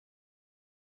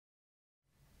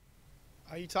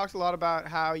You talked a lot about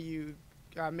how you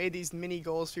made these mini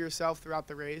goals for yourself throughout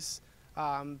the race,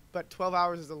 but 12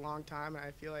 hours is a long time, and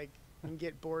I feel like you can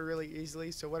get bored really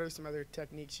easily. So what are some other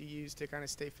techniques you use to kind of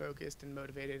stay focused and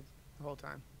motivated the whole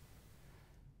time?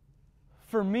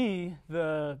 For me,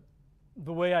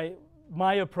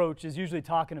 my approach is usually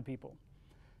talking to people.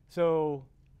 So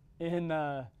in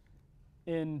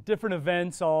different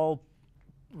events, I'll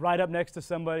ride up next to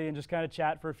somebody and just kind of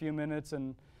chat for a few minutes.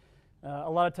 And a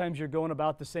lot of times you're going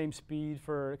about the same speed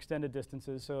for extended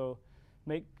distances. So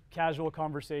make casual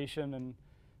conversation. And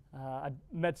I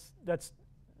met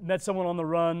someone on the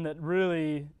run that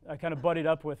really I kind of buddied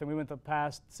up with, and we went the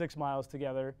past 6 miles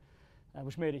together,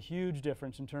 which made a huge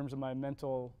difference in terms of my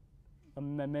mental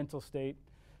state.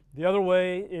 The other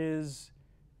way is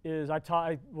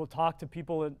I will talk to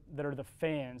people that are the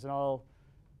fans, and I'll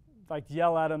like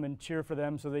yell at them and cheer for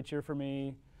them so they cheer for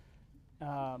me.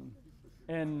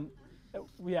 And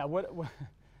yeah,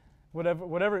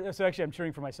 whatever. So actually, I'm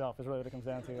cheering for myself is really what it comes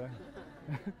down to.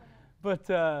 But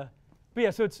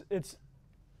yeah, so it's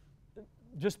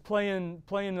just playing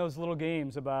those little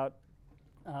games about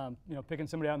picking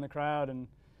somebody out in the crowd and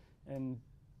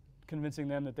convincing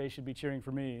them that they should be cheering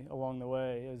for me along the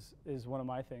way is one of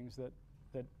my things that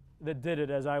did it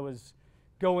as I was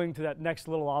going to that next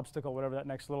little obstacle, whatever that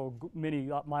next little mini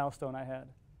milestone I had.